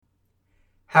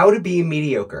How to Be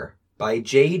Mediocre by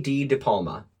J.D. De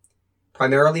Palma.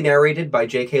 Primarily narrated by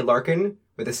J.K. Larkin,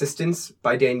 with assistance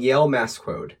by Danielle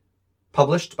Masquode.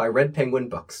 Published by Red Penguin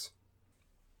Books.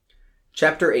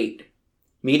 Chapter 8.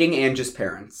 Meeting Ange's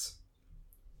Parents.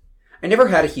 I never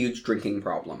had a huge drinking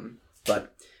problem,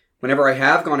 but whenever I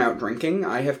have gone out drinking,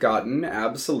 I have gotten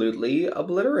absolutely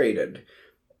obliterated.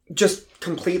 Just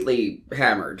completely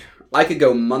hammered. I could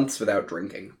go months without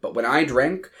drinking, but when I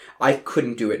drank, I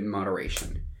couldn't do it in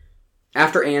moderation.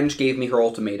 After Ange gave me her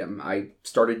ultimatum, I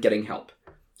started getting help.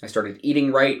 I started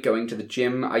eating right, going to the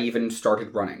gym, I even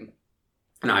started running.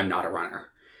 And I'm not a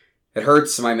runner. It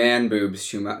hurts my man boobs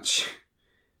too much.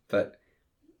 But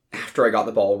after I got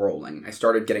the ball rolling, I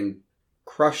started getting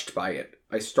crushed by it.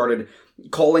 I started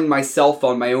calling myself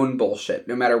on my own bullshit.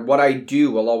 No matter what I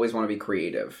do, I'll always want to be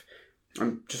creative.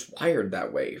 I'm just wired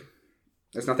that way.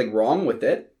 There's nothing wrong with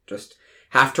it. Just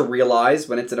have to realize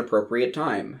when it's an appropriate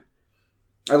time.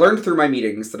 I learned through my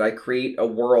meetings that I create a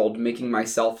world making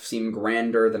myself seem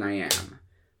grander than I am.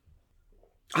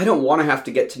 I don't want to have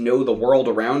to get to know the world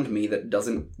around me that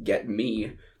doesn't get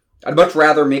me. I'd much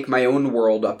rather make my own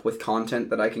world up with content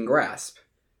that I can grasp.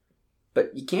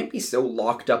 But you can't be so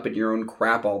locked up in your own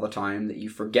crap all the time that you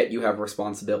forget you have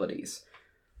responsibilities.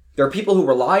 There are people who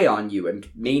rely on you and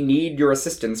may need your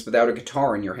assistance without a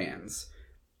guitar in your hands.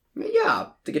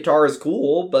 Yeah, the guitar is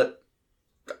cool, but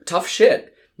tough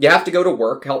shit. You have to go to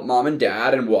work, help mom and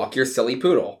dad, and walk your silly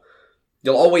poodle.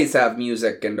 You'll always have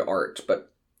music and art,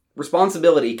 but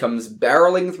responsibility comes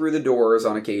barreling through the doors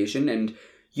on occasion, and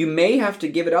you may have to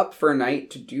give it up for a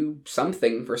night to do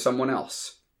something for someone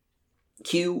else.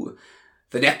 Cue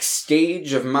the next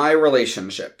stage of my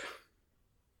relationship.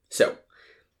 So,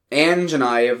 Ange and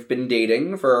I have been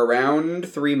dating for around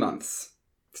 3 months.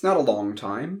 It's not a long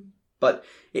time, but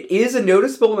it is a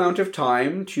noticeable amount of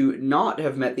time to not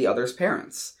have met the other's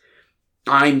parents.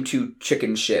 I'm too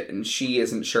chicken shit, and she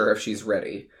isn't sure if she's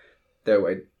ready, though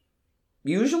I'd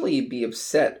usually be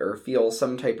upset or feel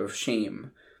some type of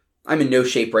shame. I'm in no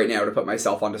shape right now to put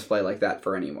myself on display like that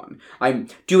for anyone. I'm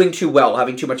doing too well,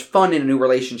 having too much fun in a new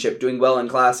relationship, doing well in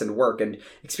class and work, and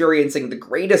experiencing the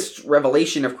greatest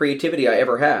revelation of creativity I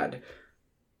ever had.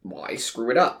 Why screw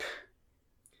it up?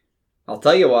 I'll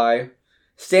tell you why.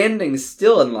 Standing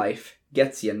still in life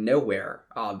gets you nowhere,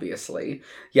 obviously.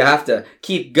 You have to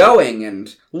keep going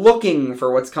and looking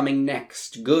for what's coming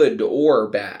next, good or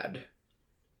bad.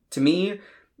 To me,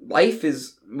 life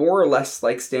is more or less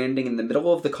like standing in the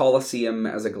middle of the Colosseum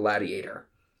as a gladiator,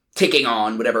 taking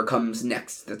on whatever comes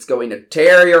next that's going to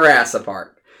tear your ass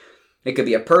apart. It could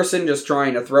be a person just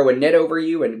trying to throw a net over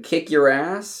you and kick your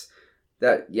ass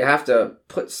that you have to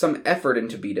put some effort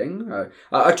into beating,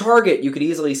 a target you could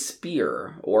easily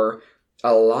spear, or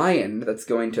a lion that's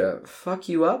going to fuck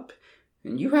you up,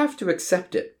 and you have to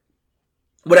accept it.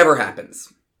 Whatever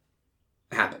happens,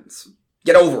 happens.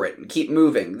 Get over it and keep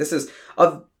moving. This is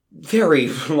a very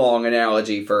long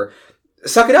analogy for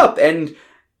suck it up and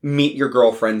meet your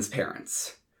girlfriend's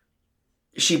parents.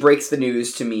 She breaks the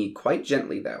news to me quite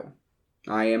gently, though.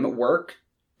 I am at work,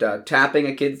 tapping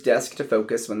a kid's desk to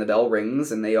focus when the bell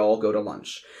rings and they all go to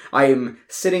lunch. I am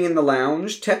sitting in the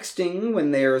lounge, texting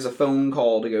when there's a phone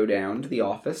call to go down to the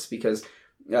office because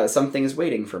something is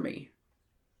waiting for me.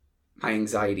 My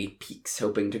anxiety peaks,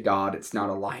 hoping to God it's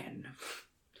not a lion.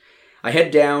 I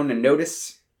head down and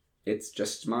notice it's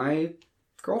just my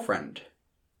girlfriend.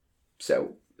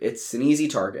 So, it's an easy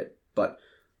target, but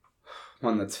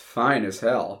one that's fine as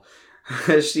hell.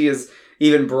 She has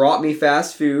even brought me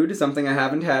fast food, something I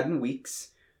haven't had in weeks.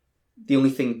 The only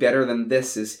thing better than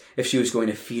this is if she was going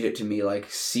to feed it to me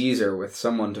like Caesar with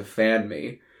someone to fan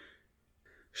me.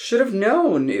 Should have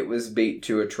known it was bait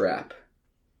to a trap.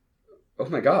 Oh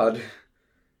my god.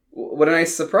 What a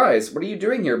nice surprise. What are you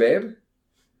doing here, babe?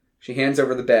 She hands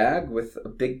over the bag with a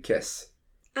big kiss.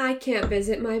 I can't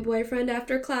visit my boyfriend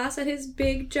after class at his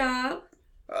big job.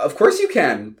 Of course you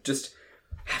can. Just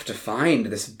have to find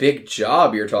this big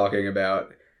job you're talking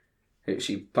about.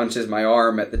 She punches my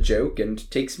arm at the joke and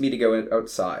takes me to go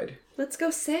outside. Let's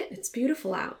go sit. It's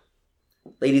beautiful out.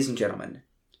 Ladies and gentlemen,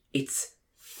 it's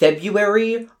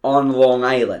February on Long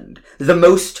Island. The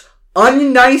most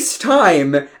unnice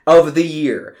time of the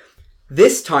year.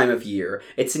 This time of year,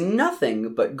 it's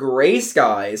nothing but gray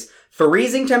skies,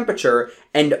 freezing temperature,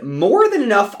 and more than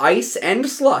enough ice and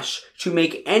slush to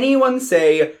make anyone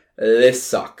say, "This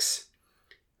sucks."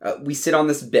 We sit on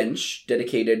this bench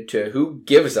dedicated to who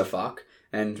gives a fuck,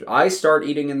 and I start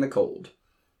eating in the cold.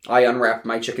 I unwrap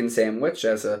my chicken sandwich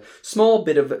as a small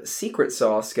bit of secret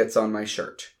sauce gets on my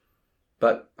shirt.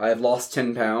 But I have lost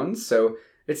 10 pounds, so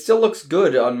it still looks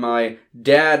good on my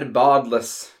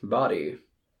dad-bodless body.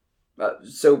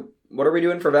 So, what are we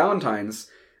doing for Valentine's?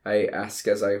 I ask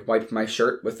as I wipe my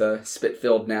shirt with a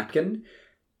spit-filled napkin.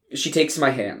 She takes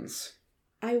my hands.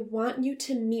 I want you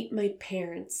to meet my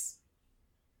parents.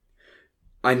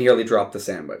 I nearly drop the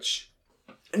sandwich.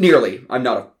 Nearly. I'm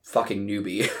not a fucking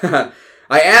newbie.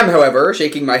 I am, however,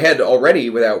 shaking my head already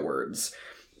without words.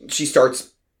 She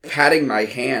starts patting my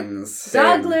hands,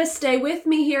 saying, Douglas, stay with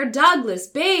me here. Douglas,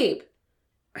 babe.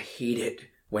 I hate it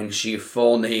when she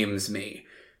full names me.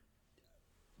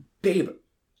 Babe,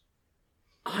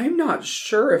 I'm not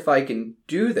sure if I can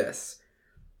do this.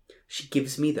 She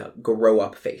gives me the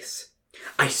grow-up face.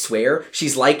 I swear,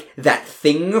 she's like that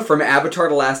thing from Avatar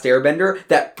The Last Airbender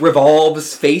that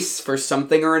revolves face for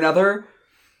something or another.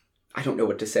 I don't know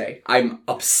what to say. I'm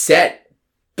upset,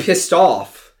 pissed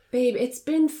off. Babe, it's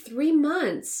been 3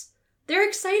 months. They're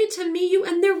excited to meet you,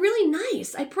 and they're really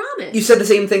nice, I promise. You said the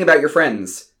same thing about your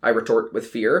friends, I retort with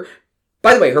fear.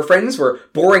 By the way, her friends were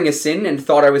boring as sin and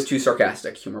thought I was too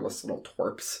sarcastic. Humorless little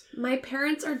twerps. My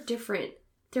parents are different.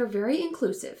 They're very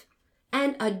inclusive.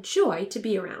 And a joy to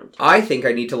be around. I think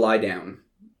I need to lie down.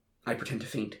 I pretend to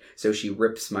faint, so she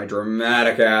rips my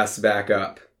dramatic ass back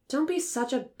up. Don't be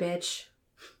such a bitch.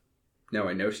 No,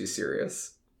 I know she's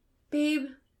serious. Babe,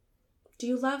 do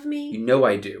you love me? You know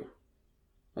I do.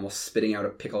 Almost spitting out a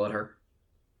pickle at her.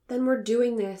 Then we're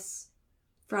doing this.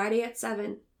 Friday at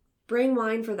 7. Bring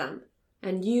wine for them.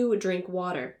 And you drink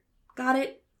water. Got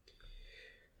it?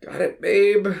 Got it,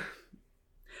 babe.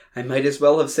 I might as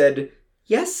well have said,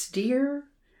 yes, dear,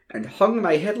 and hung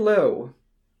my head low.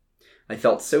 I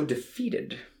felt so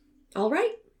defeated. All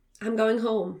right. I'm going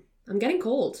home. I'm getting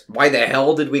cold. Why the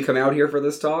hell did we come out here for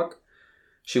this talk?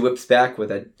 She whips back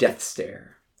with a death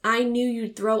stare. I knew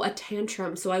you'd throw a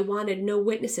tantrum, so I wanted no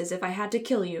witnesses if I had to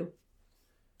kill you.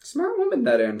 Smart woman,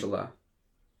 that Angela.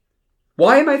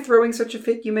 Why am I throwing such a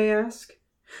fit, you may ask?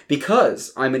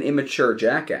 Because I'm an immature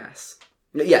jackass.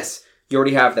 Yes, you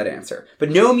already have that answer.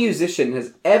 But no musician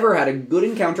has ever had a good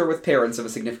encounter with parents of a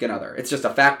significant other. It's just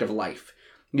a fact of life.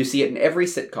 You see it in every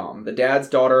sitcom. The dad's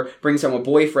daughter brings home a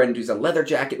boyfriend who's a leather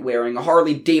jacket wearing, a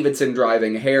Harley Davidson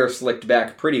driving, hair slicked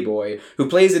back pretty boy who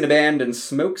plays in a band and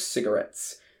smokes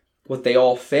cigarettes. What they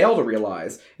all fail to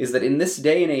realize is that in this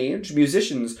day and age,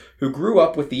 musicians who grew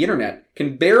up with the internet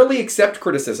can barely accept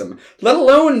criticism, let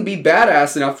alone be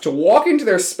badass enough to walk into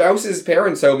their spouse's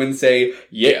parents' home and say,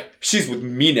 yeah, she's with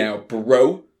me now,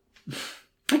 bro. I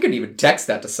couldn't even text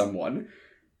that to someone.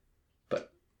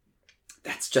 But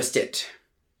that's just it.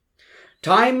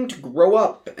 Time to grow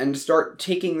up and start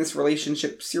taking this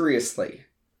relationship seriously.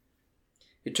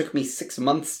 It took me 6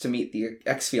 months to meet the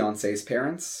ex-fiancé's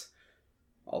parents.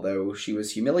 Although she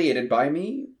was humiliated by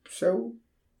me, so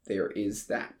there is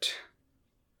that.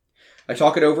 I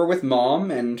talk it over with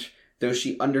Mom, and though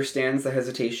she understands the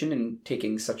hesitation in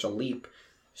taking such a leap,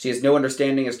 she has no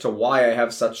understanding as to why I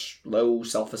have such low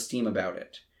self-esteem about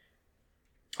it.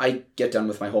 I get done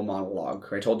with my whole monologue.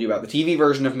 I told you about the TV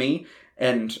version of me,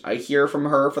 and I hear from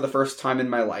her for the first time in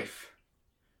my life.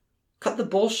 Cut the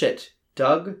bullshit,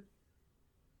 Doug.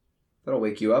 That'll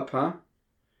wake you up, huh?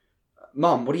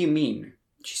 Mom, what do you mean?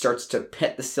 She starts to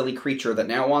pet the silly creature that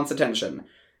now wants attention.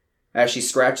 As she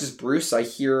scratches Bruce, I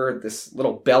hear this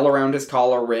little bell around his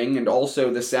collar ring, and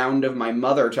also the sound of my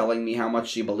mother telling me how much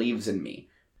she believes in me.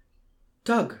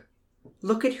 Doug,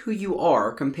 look at who you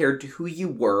are compared to who you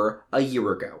were a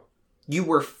year ago. You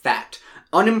were fat,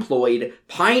 unemployed,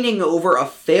 pining over a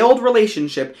failed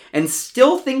relationship, and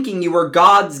still thinking you were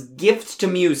God's gift to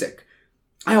music.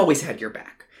 I always had your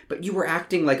back, but you were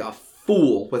acting like a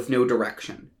fool with no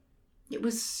direction. It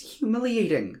was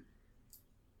humiliating.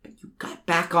 But you got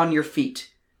back on your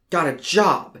feet, got a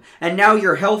job, and now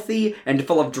you're healthy and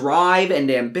full of drive and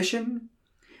ambition.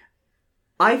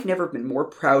 I've never been more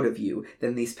proud of you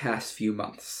than these past few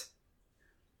months.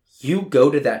 You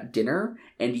go to that dinner,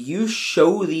 and you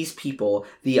show these people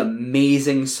the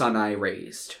amazing son I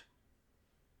raised.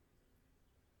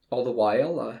 All the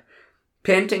while,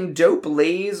 panting dope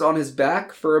lays on his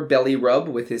back for a belly rub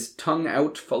with his tongue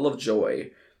out full of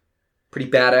joy. Pretty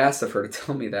badass of her to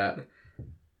tell me that.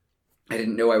 I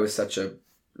didn't know I was such a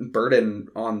burden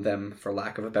on them, for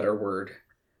lack of a better word.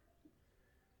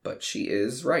 But she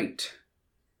is right.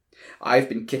 I've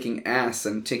been kicking ass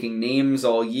and taking names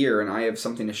all year, and I have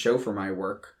something to show for my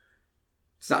work.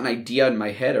 It's not an idea in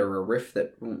my head or a riff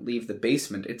that won't leave the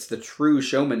basement. It's the true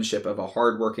showmanship of a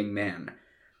hard-working man.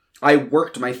 I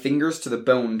worked my fingers to the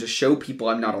bone to show people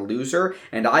I'm not a loser,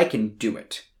 and I can do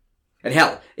it. And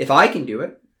hell, if I can do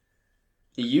it,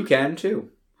 you can too.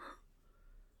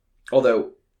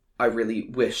 Although, I really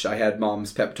wish I had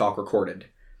Mom's pep talk recorded.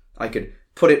 I could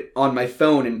put it on my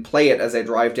phone and play it as I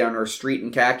drive down our street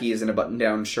in khakis and a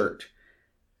button-down shirt.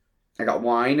 I got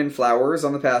wine and flowers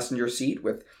on the passenger seat,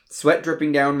 with sweat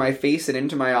dripping down my face and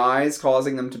into my eyes,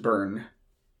 causing them to burn.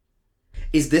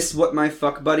 Is this what my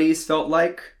fuck buddies felt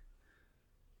like?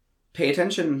 Pay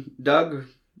attention, Doug.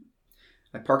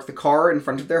 I parked the car in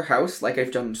front of their house like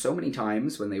I've done so many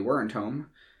times when they weren't home.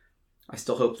 I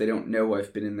still hope they don't know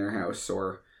I've been in their house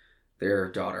or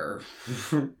their daughter.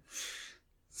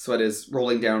 Sweat is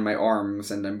rolling down my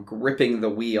arms and I'm gripping the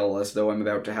wheel as though I'm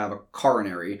about to have a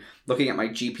coronary, looking at my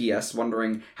GPS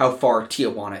wondering how far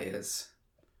Tijuana is.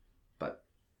 But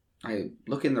I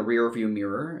look in the rearview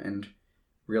mirror and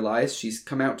realize she's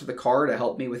come out to the car to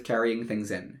help me with carrying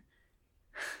things in.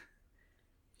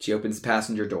 She opens the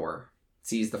passenger door,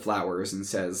 sees the flowers, and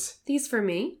says, "These for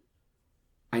me?"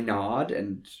 I nod,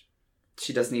 and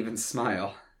she doesn't even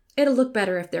smile. "It'll look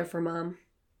better if they're for Mom."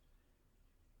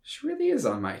 She really is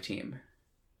on my team.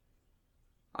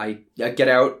 I get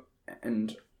out,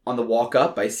 and on the walk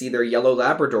up, I see their yellow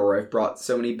Labrador I've brought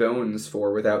so many bones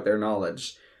for without their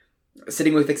knowledge.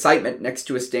 Sitting with excitement next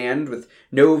to a stand with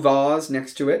no vase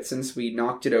next to it since we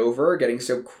knocked it over, getting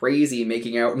so crazy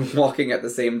making out and walking at the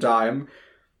same time.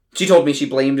 She told me she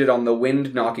blamed it on the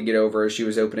wind knocking it over as she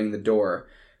was opening the door.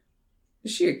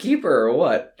 Is she a keeper or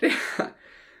what?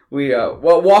 We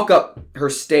walk up her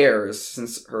stairs,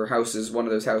 since her house is one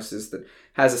of those houses that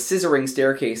has a scissoring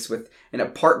staircase with an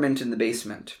apartment in the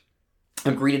basement.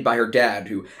 I'm greeted by her dad,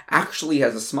 who actually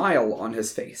has a smile on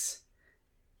his face.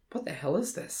 What the hell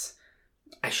is this?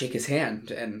 I shake his hand,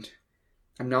 and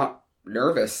I'm not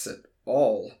nervous at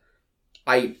all.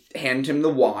 I hand him the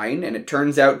wine, and it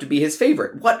turns out to be his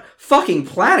favorite. What fucking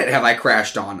planet have I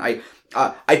crashed on? I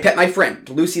pet my friend,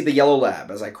 Lucy the Yellow Lab,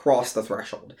 as I cross the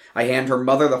threshold. I hand her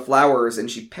mother the flowers,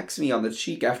 and she pecks me on the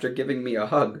cheek after giving me a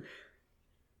hug.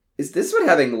 Is this what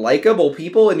having likable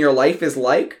people in your life is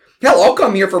like? Hell, I'll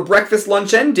come here for breakfast,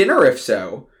 lunch, and dinner if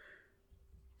so.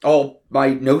 All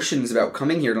my notions about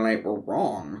coming here tonight were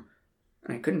wrong,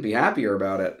 and I couldn't be happier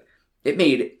about it. It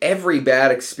made every bad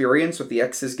experience with the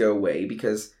exes go away,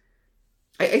 because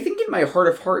I think in my heart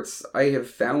of hearts, I have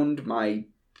found my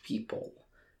people.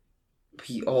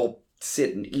 We all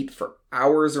sit and eat for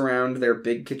hours around their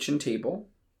big kitchen table.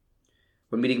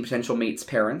 When meeting potential mates'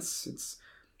 parents, it's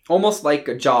almost like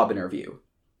a job interview.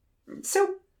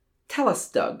 So, tell us,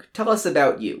 Doug. Tell us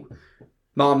about you.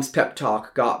 Mom's pep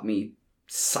talk got me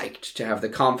psyched to have the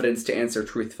confidence to answer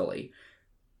truthfully.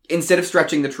 Instead of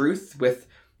stretching the truth with,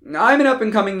 I'm an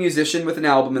up-and-coming musician with an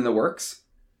album in the works,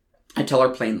 I tell her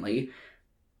plainly,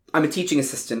 I'm a teaching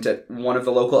assistant at one of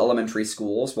the local elementary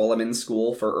schools while I'm in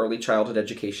school for early childhood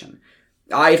education.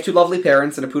 I have 2 lovely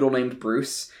parents and a poodle named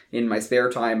Bruce. In my spare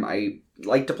time, I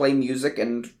like to play music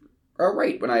and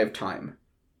write when I have time.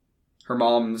 Her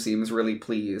mom seems really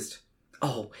pleased.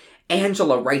 Oh,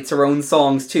 Angela writes her own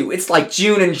songs too. It's like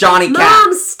June and Johnny Cash.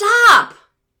 Mom, stop!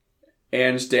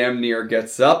 Ange damn near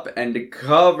gets up and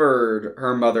covered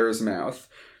her mother's mouth.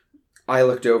 I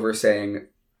looked over saying,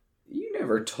 You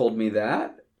never told me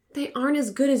that. They aren't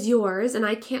as good as yours, and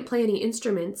I can't play any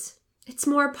instruments. It's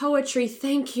more poetry,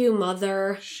 thank you,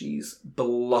 Mother. She's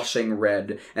blushing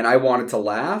red, and I wanted to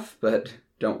laugh, but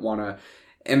don't want to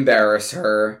embarrass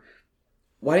her.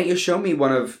 Why don't you show me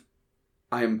one of...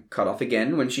 I'm cut off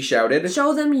again when she shouted.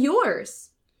 Show them yours.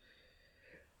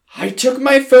 I took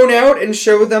my phone out and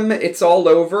showed them it's all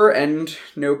over and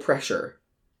no pressure.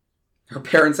 Her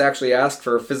parents actually asked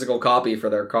for a physical copy for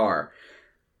their car.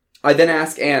 I then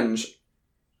asked Ange,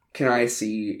 can I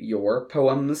see your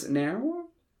poems now?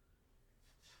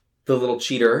 The little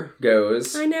cheater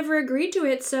goes, I never agreed to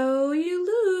it, so you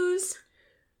lose.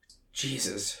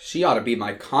 Jesus, she ought to be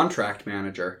my contract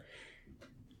manager.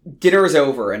 Dinner is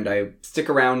over and I stick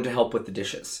around to help with the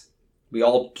dishes. We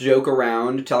all joke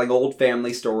around, telling old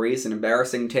family stories and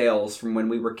embarrassing tales from when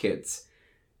we were kids.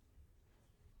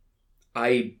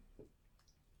 I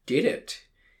did it.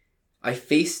 I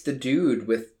faced the dude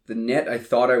with the net I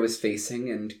thought I was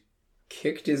facing and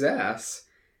kicked his ass.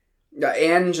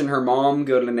 Ange and her mom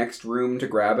go to the next room to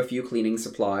grab a few cleaning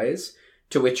supplies,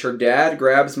 to which her dad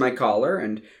grabs my collar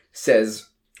and says,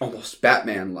 almost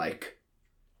Batman-like,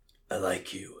 I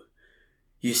like you.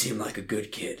 You seem like a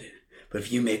good kid. But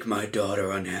if you make my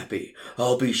daughter unhappy,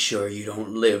 I'll be sure you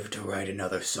don't live to write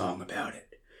another song about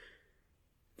it.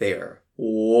 They are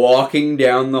walking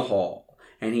down the hall,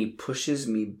 and he pushes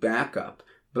me back up,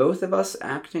 both of us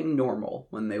acting normal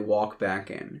when they walk back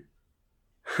in.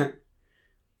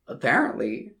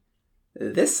 Apparently,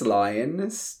 this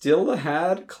lion still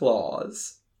had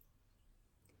claws.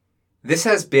 This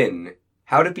has been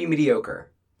How to Be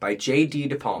Mediocre by J.D.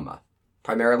 De Palma.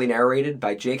 primarily narrated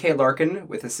by J.K. Larkin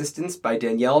with assistance by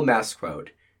Danielle Masquode.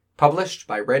 Published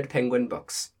by Red Penguin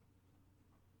Books.